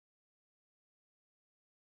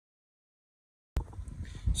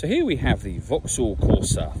So here we have the Vauxhall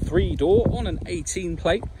Corsa 3-door on an 18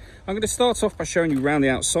 plate. I'm going to start off by showing you around the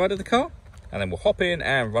outside of the car, and then we'll hop in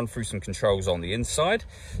and run through some controls on the inside.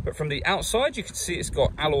 But from the outside, you can see it's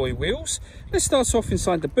got alloy wheels. Let's start off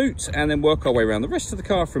inside the boot and then work our way around the rest of the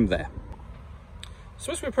car from there.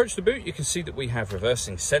 So as we approach the boot, you can see that we have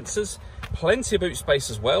reversing sensors, plenty of boot space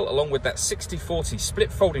as well, along with that 60/40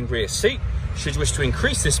 split folding rear seat, should you wish to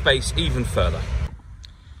increase this space even further.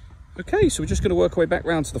 Okay, so we're just going to work our way back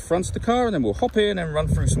round to the front of the car, and then we'll hop in and run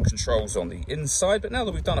through some controls on the inside. But now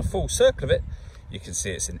that we've done a full circle of it, you can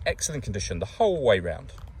see it's in excellent condition the whole way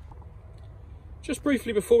round. Just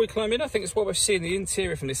briefly before we climb in, I think it's what we're seeing the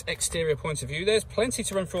interior from this exterior point of view. There's plenty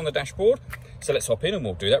to run through on the dashboard, so let's hop in and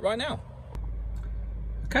we'll do that right now.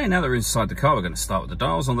 Okay, now that we're inside the car, we're going to start with the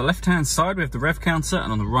dials. On the left-hand side, we have the rev counter,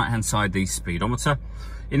 and on the right-hand side, the speedometer.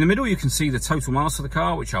 In the middle, you can see the total miles for the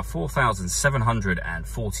car, which are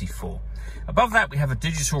 4,744. Above that, we have a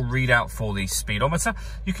digital readout for the speedometer.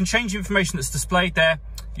 You can change the information that's displayed there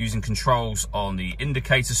using controls on the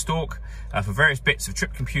indicator stalk for various bits of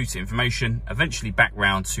trip computer information, eventually back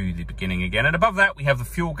round to the beginning again. And above that, we have the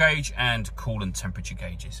fuel gauge and coolant temperature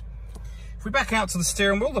gauges. If we back out to the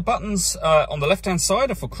steering wheel, the buttons on the left-hand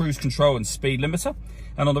side are for cruise control and speed limiter.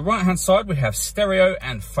 And on the right-hand side, we have stereo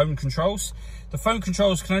and phone controls. The phone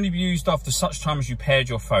controls can only be used after such time as you paired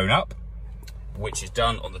your phone up, which is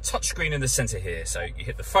done on the touchscreen in the center here. So you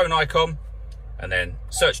hit the phone icon and then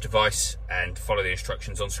search device and follow the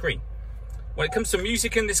instructions on screen. When it comes to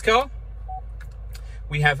music in this car,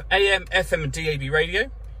 we have AM, FM and DAB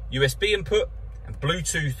radio, USB input and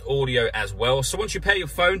Bluetooth audio as well. So once you pair your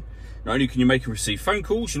phone, not only can you make and receive phone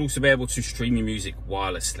calls, you'll also be able to stream your music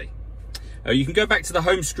wirelessly. You can go back to the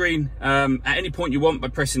home screen at any point you want by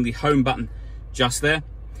pressing the home button just there.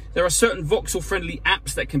 There are certain Vauxhall friendly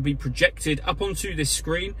apps that can be projected up onto this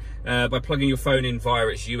screen by plugging your phone in via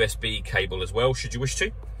its USB cable as well, should you wish to.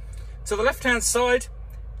 To the left hand side,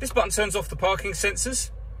 this button turns off the parking sensors.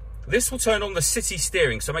 This will turn on the city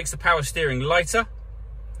steering, so it makes the power steering lighter.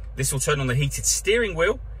 This will turn on the heated steering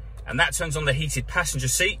wheel, and that turns on the heated passenger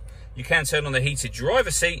seat. You can turn on the heated driver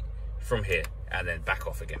seat from here and then back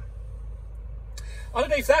off again.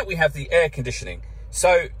 Underneath that, we have the air conditioning.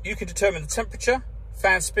 So you can determine the temperature,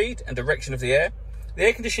 fan speed and direction of the air. The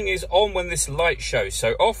air conditioning is on when this light shows,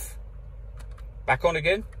 so off, back on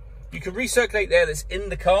again. You can recirculate the air that's in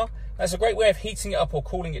the car. That's a great way of heating it up or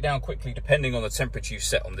cooling it down quickly depending on the temperature you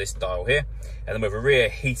set on this dial here. And then we have a rear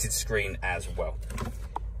heated screen as well.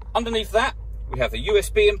 Underneath that, we have a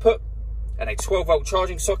USB input and a 12-volt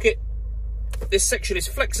charging socket. This section is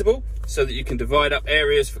flexible so that you can divide up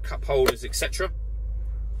areas for cup holders, etc.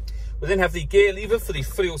 We then have the gear lever for the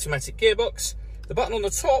fully automatic gearbox. The button on the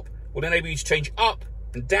top will enable you to change up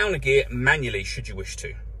and down a gear manually should you wish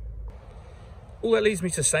to. All that leaves me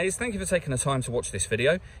to say is thank you for taking the time to watch this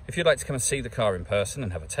video. If you'd like to come and see the car in person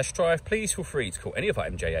and have a test drive, please feel free to call any of our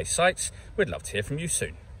MJA sites. We'd love to hear from you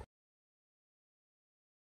soon.